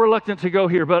was so reluctant to go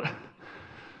here, but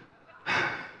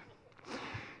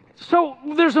so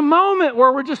there's a moment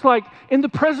where we're just like in the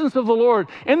presence of the Lord,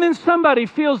 and then somebody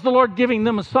feels the Lord giving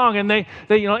them a song, and they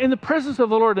in the presence of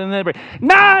the Lord, and they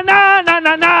na na na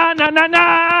na na na na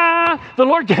na. The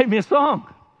Lord gave me a song,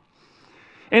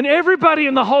 and everybody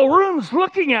in the whole room is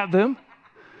looking at them,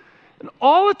 and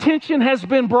all attention has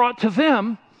been brought to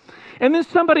them. And then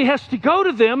somebody has to go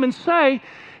to them and say,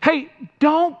 hey,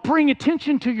 don't bring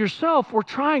attention to yourself. We're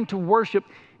trying to worship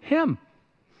Him.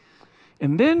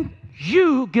 And then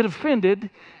you get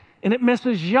offended, and it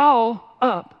messes y'all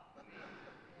up.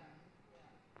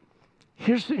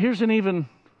 Here's an even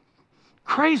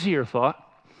crazier thought.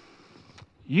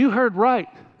 You heard right.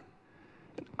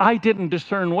 I didn't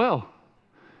discern well.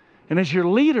 And as your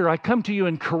leader, I come to you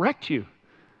and correct you.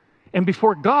 And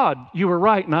before God, you were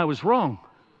right and I was wrong.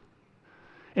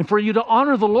 And for you to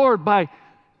honor the Lord by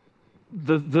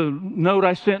the note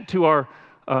I sent to our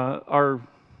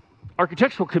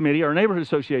architectural committee, our neighborhood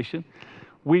association,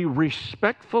 we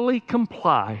respectfully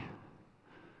comply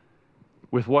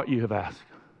with what you have asked.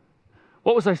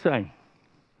 What was I saying?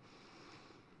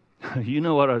 You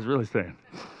know what I was really saying.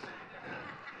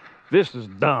 This is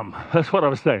dumb. That's what I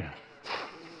was saying.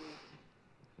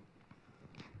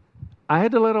 I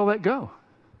had to let all that go.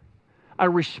 I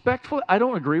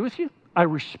don't agree with you. I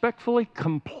respectfully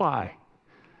comply.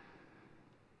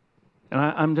 And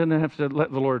I'm going to have to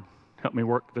let the Lord help me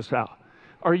work this out.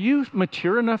 Are you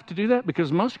mature enough to do that?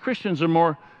 Because most Christians are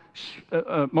more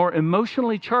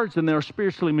emotionally charged than they are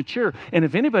spiritually mature. And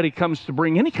if anybody comes to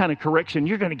bring any kind of correction,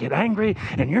 you're going to get angry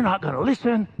and you're not going to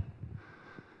listen.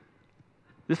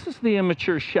 This is the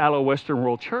immature, shallow Western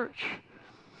world church.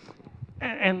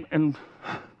 And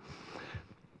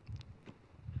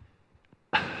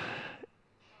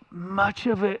much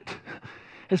of it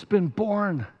has been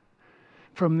born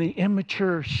from the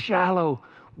immature, shallow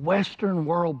Western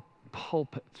world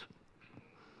pulpits.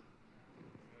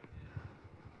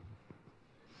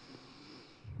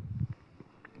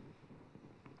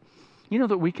 You know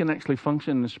that we can actually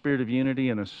function in the spirit of unity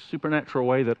in a supernatural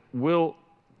way that will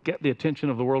get the attention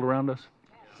of the world around us?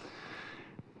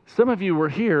 Some of you were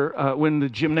here when the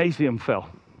gymnasium fell.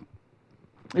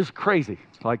 It was crazy.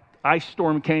 Like, ice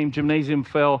storm came, gymnasium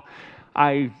fell.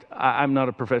 I'm not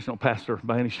a professional pastor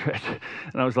by any stretch.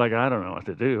 And I was like, I don't know what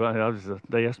to do.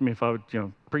 They asked me if I would,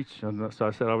 preach. And so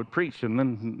I said I would preach. And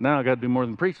then now I got to do more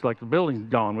than preach. Like, the building's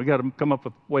gone. We got to come up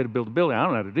with a way to build a building. I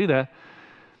don't know how to do that.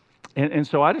 And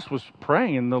so I just was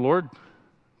praying, and the Lord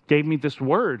gave me this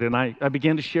word. And I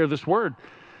began to share this word,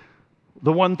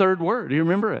 the 1/3 word. Do you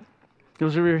remember it? It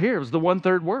was over here. It was the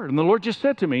 1/3 word. And the Lord just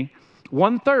said to me,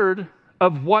 1/3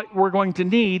 of what we're going to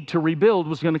need to rebuild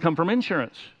was going to come from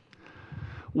insurance.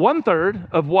 1/3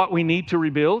 of what we need to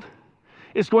rebuild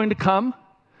is going to come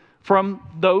from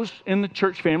those in the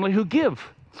church family who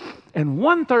give. And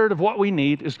 1/3 of what we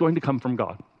need is going to come from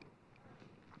God.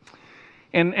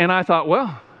 And I thought,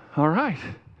 well, all right,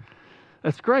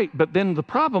 that's great. But then the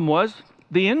problem was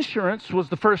the insurance was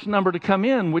the first number to come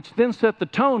in, which then set the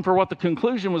tone for what the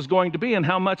conclusion was going to be and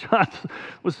how much I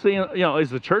was seeing, is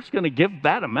the church going to give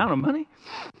that amount of money?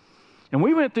 And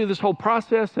we went through this whole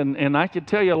process, and I could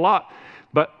tell you a lot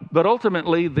But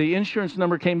ultimately, the insurance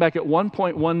number came back at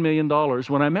 $1.1 million.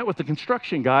 When I met with the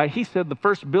construction guy, he said the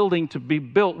first building to be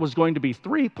built was going to be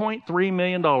 $3.3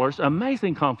 million.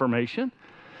 Amazing confirmation.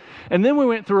 And then we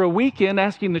went through a weekend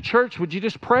asking the church, would you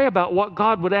just pray about what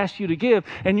God would ask you to give?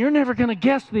 And you're never going to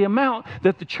guess the amount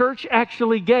that the church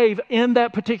actually gave in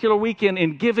that particular weekend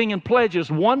in giving and pledges,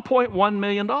 $1.1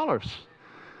 million.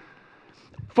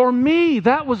 For me,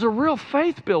 that was a real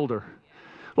faith builder.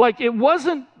 Like, it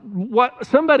wasn't what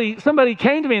somebody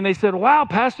came to me and they said, wow,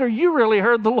 Pastor, you really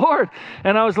heard the Lord.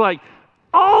 And I was like,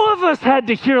 all of us had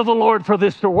to hear the Lord for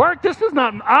this to work. This is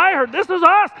not I heard, this is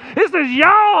us. This is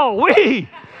y'all, we.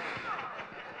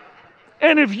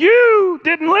 And if you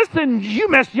didn't listen, you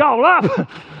messed y'all up.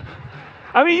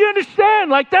 I mean, you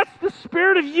understand, like, that's the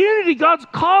spirit of unity God's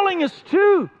calling us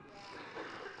to.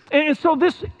 And so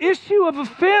this issue of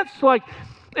offense, like,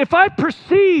 if I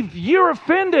perceive you're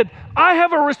offended, I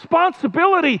have a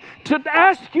responsibility to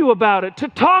ask you about it, to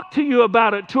talk to you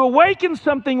about it, to awaken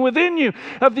something within you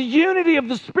of the unity of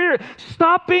the Spirit.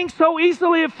 Stop being so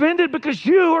easily offended because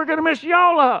you are going to mess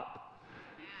y'all up.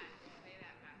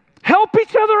 Help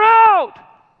each other out.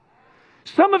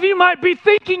 Some of you might be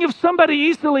thinking of somebody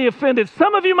easily offended.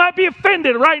 Some of you might be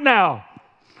offended right now.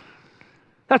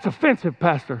 That's offensive,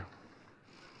 Pastor.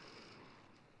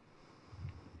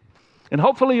 And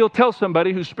hopefully you'll tell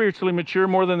somebody who's spiritually mature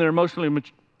more than they're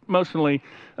emotionally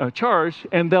charged,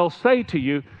 and they'll say to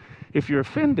you, if you're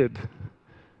offended,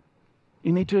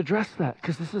 you need to address that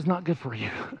because this is not good for you,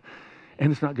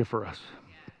 and it's not good for us.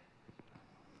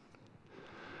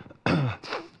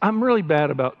 I'm really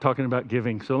bad about talking about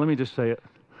giving, so let me just say it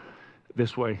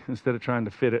this way instead of trying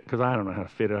to fit it, because I don't know how to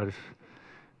fit it.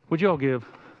 Would you all give?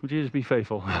 Would you just be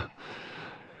faithful?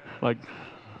 Like,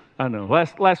 I don't know.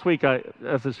 Last week,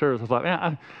 after the service, I thought,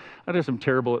 man, I just am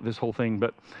terrible at this whole thing.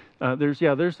 But there's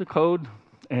the code,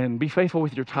 and be faithful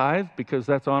with your tithe because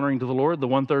that's honoring to the Lord. The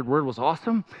 1/3 word was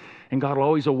awesome, and God will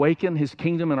always awaken His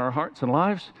kingdom in our hearts and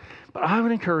lives. But I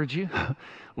would encourage you,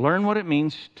 learn what it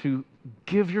means to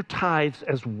give your tithes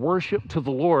as worship to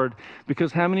the Lord,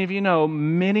 because how many of you know,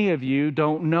 many of you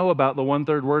don't know about the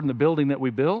 1/3 word in the building that we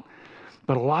built,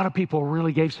 but a lot of people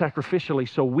really gave sacrificially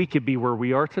so we could be where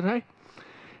we are today.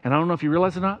 And I don't know if you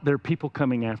realize it or not, there are people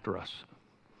coming after us.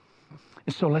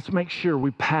 And so let's make sure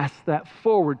we pass that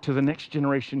forward to the next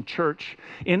generation church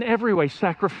in every way,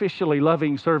 sacrificially,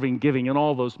 loving, serving, giving, and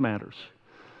all those matters.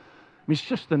 I mean, it's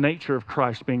just the nature of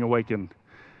Christ being awakened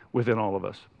within all of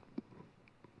us.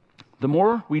 The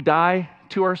more we die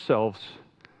to ourselves,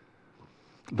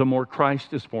 the more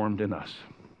Christ is formed in us.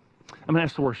 I'm going to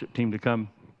ask the worship team to come.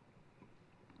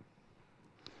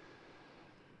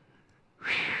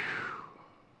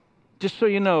 Just so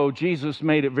you know, Jesus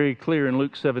made it very clear in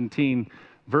Luke 17,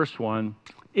 verse 1,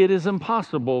 it is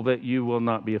impossible that you will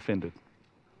not be offended.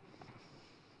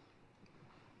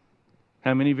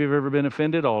 How many of you have ever been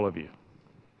offended? All of you.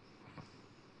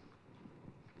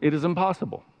 It is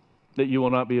impossible that you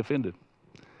will not be offended.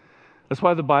 That's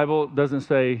why the Bible doesn't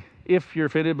say if you're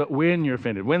offended, but when you're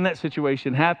offended. When that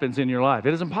situation happens in your life,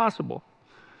 it is impossible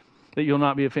that you'll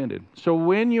not be offended. So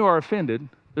when you are offended,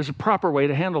 there's a proper way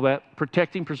to handle that,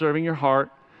 protecting, preserving your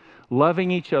heart,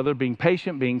 loving each other, being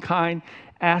patient, being kind,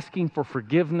 asking for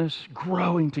forgiveness,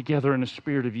 growing together in a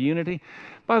spirit of unity.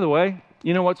 By the way,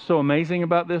 you know what's so amazing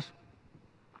about this?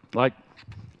 Like,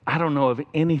 I don't know of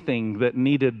anything that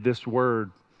needed this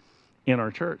word in our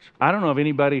church. I don't know of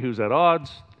anybody who's at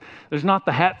odds. There's not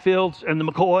the Hatfields and the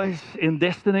McCoys in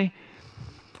Destiny.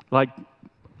 Like,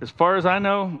 as far as I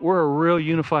know, we're a real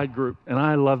unified group, and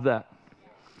I love that.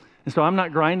 And so I'm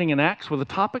not grinding an axe with a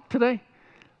topic today.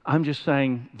 I'm just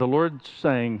saying, the Lord's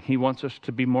saying He wants us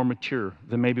to be more mature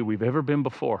than maybe we've ever been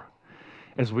before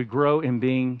as we grow in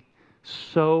being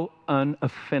so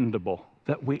unoffendable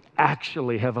that we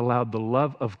actually have allowed the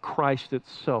love of Christ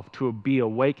itself to be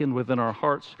awakened within our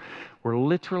hearts. We're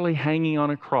literally hanging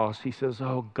on a cross. He says,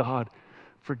 oh God,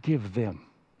 forgive them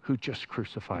who just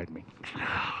crucified me.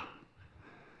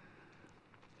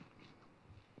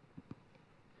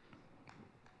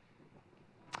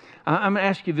 I'm going to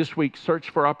ask you this week,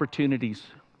 search for opportunities.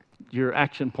 Your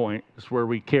action point is where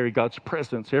we carry God's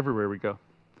presence everywhere we go.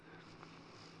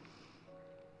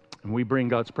 And we bring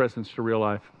God's presence to real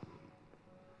life.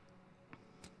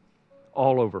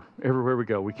 All over, everywhere we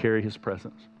go, we carry His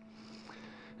presence.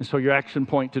 And so your action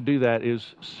point to do that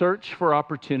is search for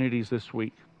opportunities this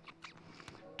week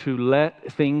to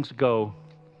let things go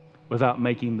without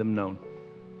making them known.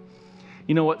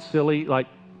 You know what's silly? Like,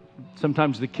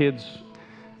 sometimes the kids...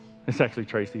 It's actually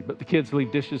Tracy, but the kids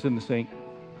leave dishes in the sink.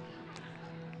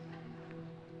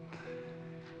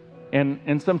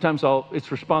 And sometimes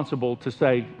it's responsible to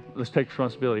say, let's take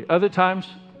responsibility. Other times,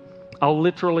 I'll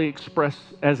literally express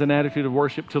as an attitude of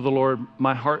worship to the Lord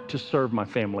my heart to serve my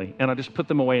family. And I just put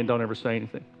them away and don't ever say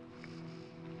anything.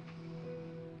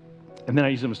 And then I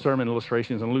use them as sermon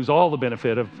illustrations and lose all the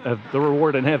benefit of the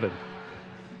reward in heaven.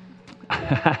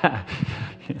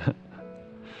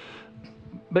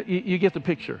 But you get the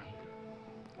picture.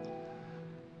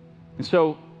 And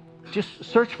so just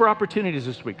search for opportunities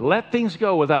this week. Let things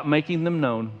go without making them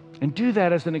known. And do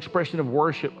that as an expression of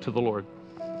worship to the Lord.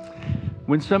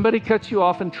 When somebody cuts you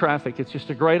off in traffic, it's just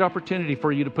a great opportunity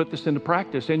for you to put this into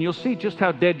practice. And you'll see just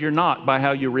how dead you're not by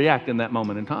how you react in that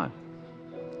moment in time.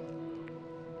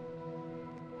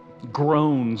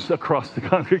 Groans across the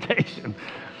congregation.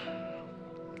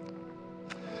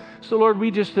 So Lord,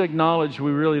 we just acknowledge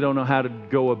we really don't know how to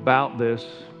go about this,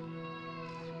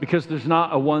 because there's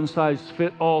not a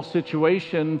one-size-fits-all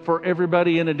situation for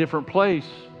everybody in a different place.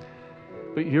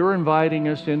 But you're inviting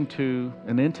us into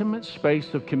an intimate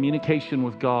space of communication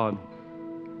with God.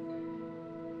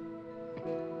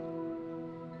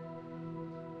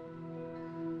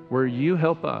 Where you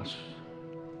help us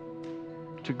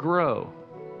to grow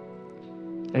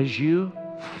as you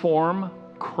form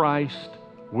Christ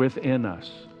within us,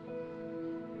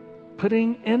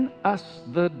 putting in us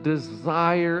the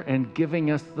desire and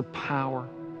giving us the power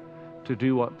to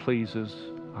do what pleases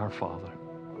our Father.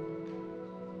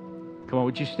 Come on,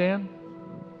 would you stand?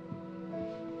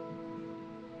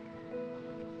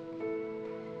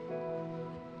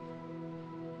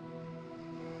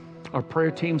 Our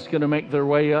prayer team's going to make their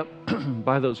way up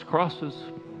by those crosses.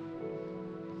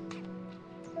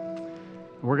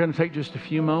 We're going to take just a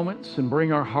few moments and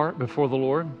bring our heart before the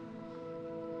Lord.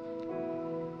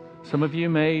 Some of you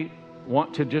may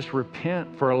want to just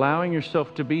repent for allowing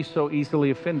yourself to be so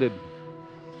easily offended.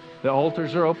 The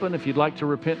altars are open if you'd like to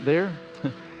repent there.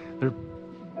 They're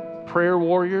prayer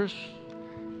warriors.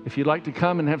 If you'd like to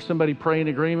come and have somebody pray in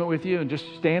agreement with you, and just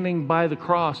standing by the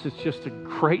cross, it's just a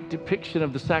great depiction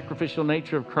of the sacrificial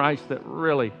nature of Christ that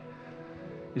really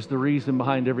is the reason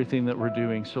behind everything that we're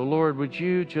doing. So Lord, would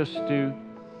you just do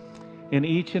in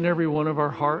each and every one of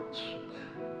our hearts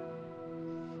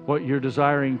what you're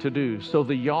desiring to do, so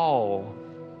the y'all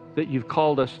that you've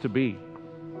called us to be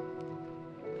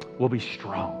will be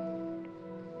strong.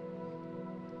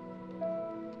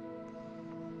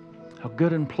 How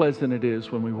good and pleasant it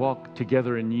is when we walk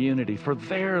together in unity, for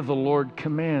there the Lord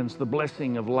commands the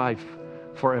blessing of life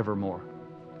forevermore.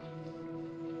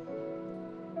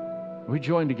 We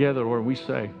join together, Lord, we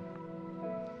say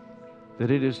that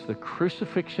it is the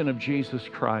crucifixion of Jesus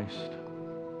Christ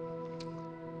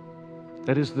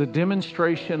that is the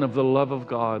demonstration of the love of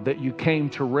God, that you came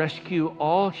to rescue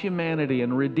all humanity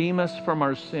and redeem us from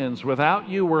our sins. Without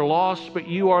you, we're lost, but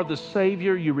you are the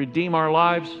Savior. You redeem our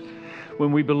lives.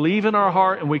 When we believe in our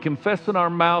heart and we confess in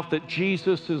our mouth that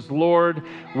Jesus is Lord,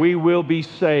 we will be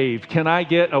saved. Can I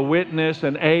get a witness,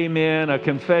 an amen, a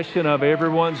confession of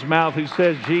everyone's mouth who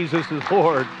says Jesus is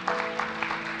Lord?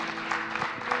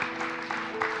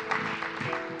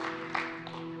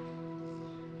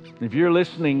 If you're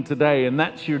listening today and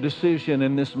that's your decision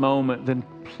in this moment, then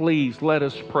please let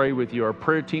us pray with you. Our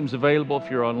prayer team's available. If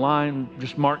you're online,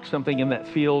 just mark something in that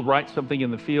field, write something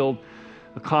in the field,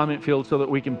 a comment field, so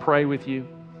that we can pray with you.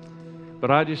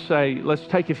 But I just say, let's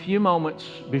take a few moments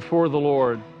before the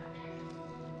Lord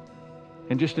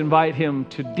and just invite Him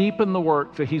to deepen the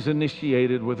work that He's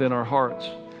initiated within our hearts,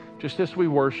 just as we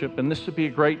worship. And this would be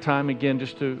a great time, again,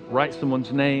 just to write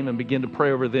someone's name and begin to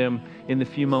pray over them in the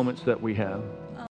few moments that we have.